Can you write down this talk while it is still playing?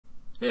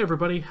Hey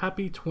everybody,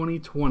 happy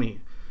 2020.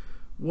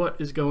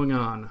 What is going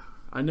on?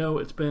 I know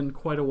it's been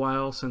quite a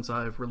while since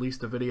I've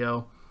released a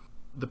video.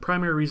 The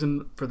primary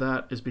reason for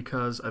that is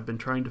because I've been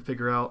trying to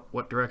figure out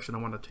what direction I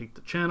want to take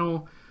the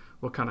channel,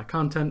 what kind of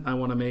content I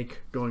want to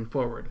make going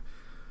forward.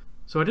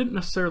 So I didn't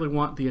necessarily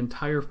want the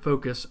entire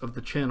focus of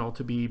the channel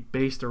to be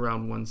based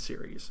around one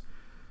series.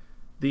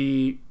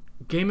 The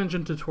game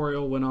engine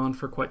tutorial went on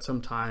for quite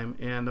some time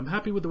and I'm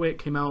happy with the way it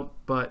came out,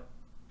 but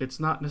it's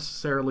not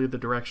necessarily the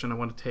direction I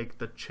want to take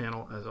the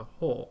channel as a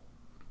whole.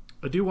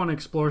 I do want to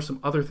explore some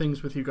other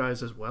things with you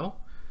guys as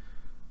well.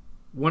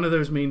 One of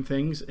those main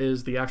things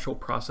is the actual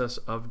process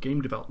of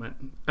game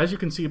development. As you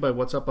can see by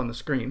what's up on the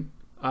screen,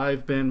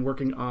 I've been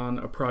working on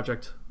a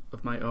project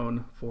of my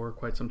own for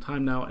quite some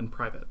time now in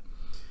private.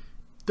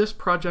 This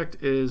project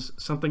is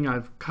something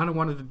I've kind of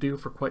wanted to do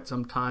for quite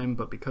some time,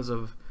 but because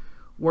of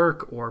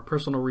work or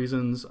personal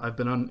reasons, I've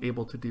been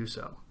unable to do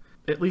so,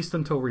 at least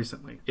until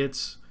recently.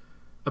 It's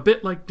a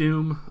bit like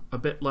Doom, a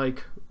bit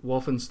like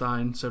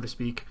Wolfenstein, so to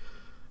speak,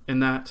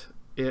 in that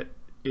it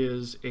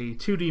is a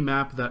 2D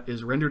map that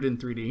is rendered in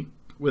 3D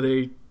with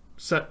a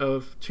set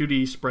of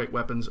 2D sprite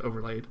weapons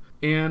overlaid.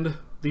 And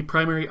the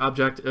primary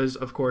object is,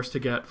 of course, to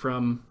get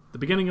from the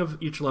beginning of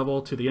each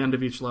level to the end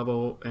of each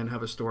level and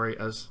have a story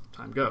as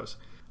time goes.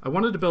 I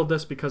wanted to build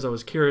this because I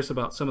was curious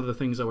about some of the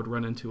things I would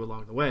run into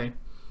along the way.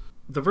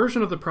 The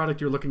version of the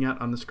product you're looking at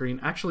on the screen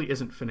actually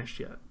isn't finished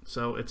yet,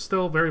 so it's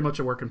still very much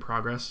a work in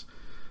progress.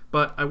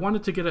 But I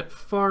wanted to get it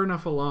far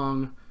enough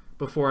along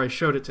before I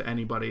showed it to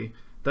anybody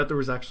that there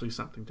was actually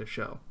something to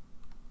show.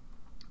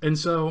 And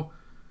so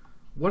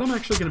what I'm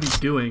actually going to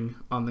be doing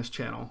on this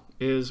channel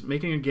is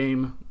making a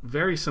game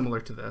very similar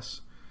to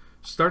this,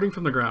 starting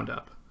from the ground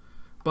up.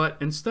 But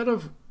instead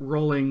of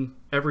rolling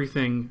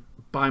everything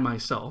by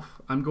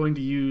myself, I'm going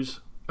to use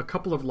a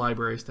couple of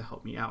libraries to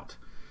help me out.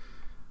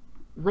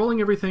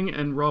 Rolling everything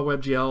in raw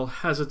WebGL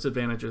has its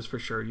advantages for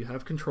sure. You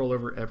have control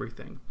over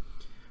everything.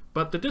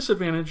 But the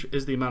disadvantage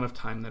is the amount of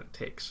time that it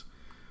takes.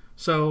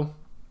 So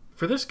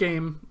for this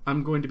game,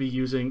 I'm going to be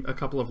using a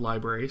couple of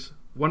libraries.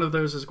 One of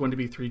those is going to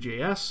be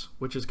Three.js,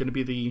 which is going to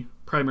be the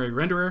primary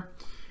renderer,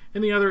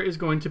 and the other is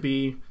going to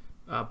be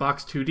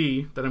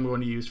Box2D that I'm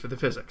going to use for the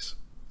physics.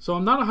 So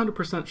I'm not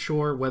 100%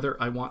 sure whether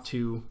I want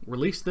to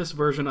release this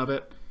version of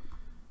it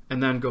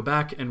and then go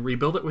back and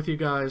rebuild it with you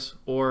guys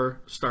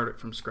or start it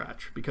from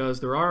scratch,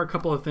 because there are a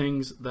couple of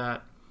things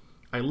that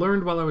I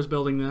learned while I was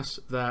building this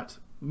that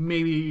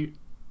maybe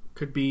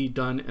could be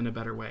done in a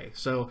better way.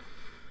 So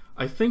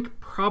I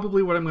think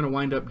probably what I'm going to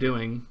wind up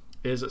doing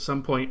is at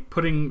some point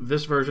putting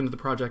this version of the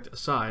project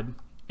aside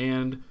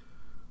and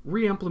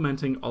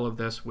re-implementing all of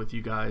this with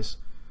you guys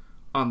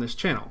on this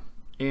channel.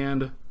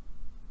 And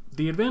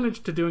the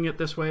advantage to doing it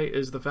this way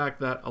is the fact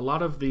that a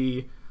lot of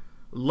the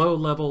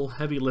low-level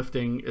heavy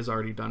lifting is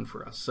already done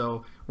for us.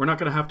 So we're not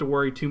going to have to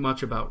worry too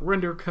much about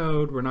render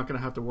code. We're not going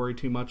to have to worry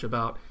too much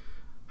about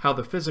how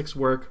the physics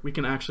work. We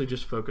can actually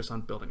just focus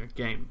on building a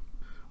game.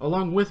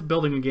 Along with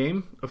building a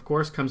game, of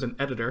course, comes an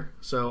editor.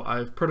 So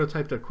I've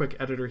prototyped a quick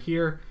editor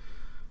here.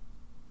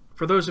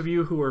 For those of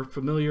you who are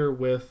familiar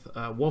with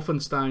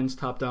Wolfenstein's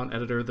top-down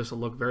editor, this will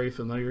look very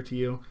familiar to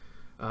you.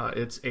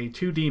 It's a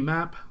 2D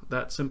map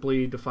that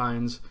simply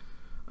defines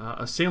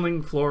a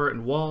ceiling, floor,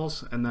 and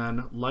walls, and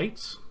then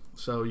lights.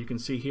 So you can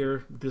see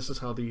here, this is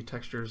how the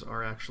textures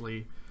are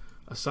actually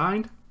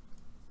assigned.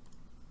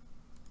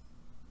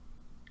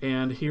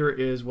 And here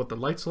is what the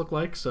lights look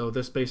like. So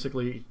this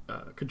basically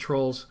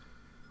controls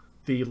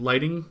the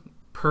lighting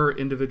per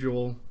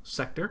individual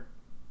sector.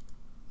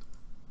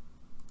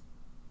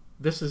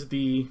 This is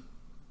the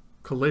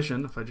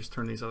collision, if I just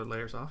turn these other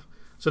layers off.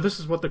 So this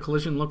is what the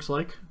collision looks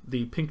like.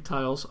 The pink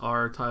tiles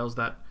are tiles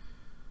that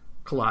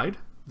collide.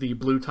 The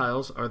blue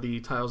tiles are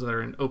the tiles that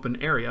are in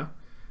open area.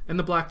 And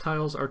the black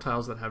tiles are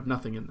tiles that have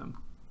nothing in them.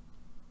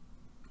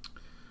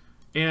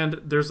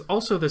 And there's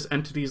also this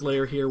entities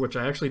layer here, which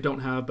I actually don't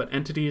have, but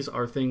entities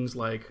are things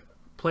like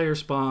player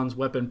spawns,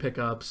 weapon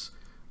pickups,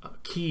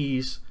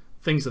 keys,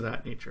 things of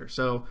that nature.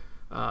 So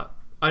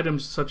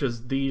items such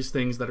as these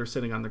things that are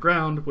sitting on the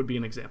ground would be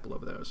an example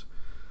of those.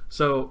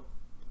 So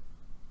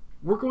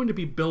we're going to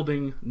be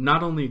building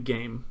not only a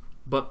game,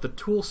 but the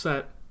tool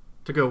set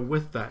to go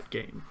with that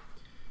game.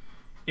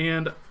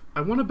 And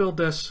I want to build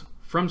this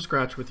from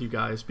scratch with you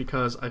guys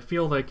because I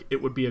feel like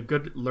it would be a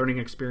good learning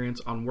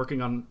experience on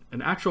working on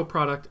an actual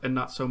product and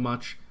not so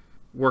much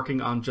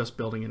working on just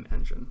building an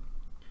engine.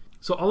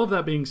 So all of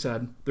that being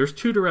said, there's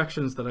two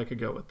directions that I could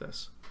go with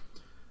this.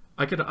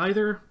 I could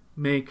either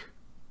make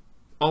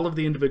all of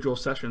the individual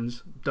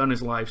sessions done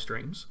as live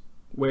streams,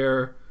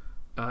 where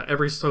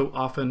every so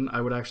often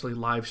I would actually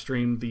live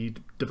stream the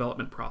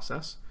development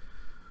process,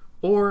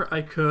 or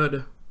I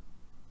could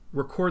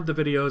record the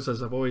videos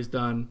as I've always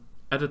done,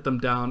 edit them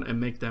down and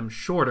make them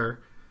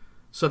shorter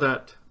so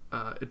that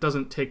it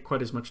doesn't take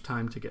quite as much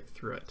time to get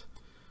through it.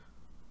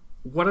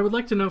 What I would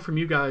like to know from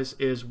you guys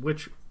is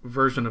which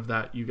version of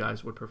that you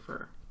guys would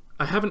prefer.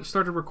 I haven't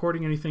started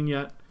recording anything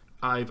yet.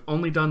 I've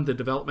only done the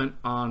development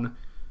on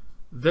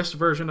this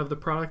version of the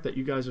product that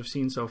you guys have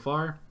seen so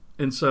far.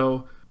 And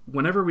so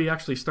whenever we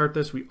actually start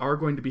this, we are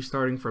going to be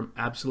starting from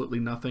absolutely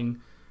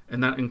nothing,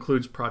 and that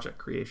includes project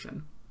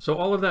creation. So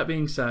all of that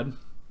being said,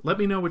 let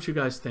me know what you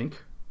guys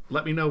think.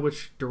 Let me know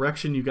which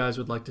direction you guys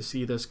would like to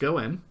see this go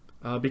in,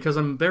 because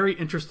I'm very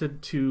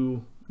interested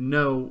to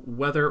know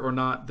whether or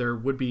not there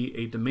would be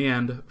a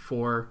demand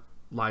for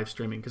live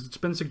streaming, because it's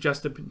been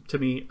suggested to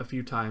me a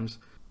few times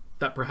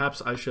that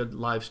perhaps I should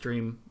live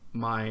stream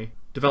my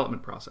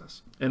development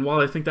process. And while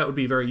I think that would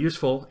be very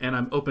useful and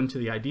I'm open to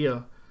the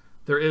idea,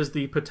 there is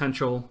the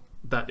potential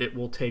that it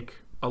will take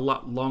a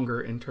lot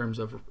longer in terms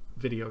of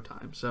video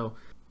time. So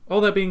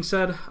all that being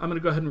said, I'm going to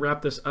go ahead and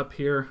wrap this up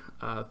here.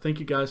 Thank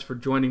you guys for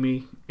joining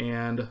me,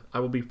 and I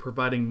will be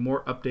providing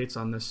more updates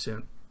on this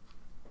soon.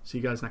 See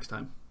you guys next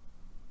time.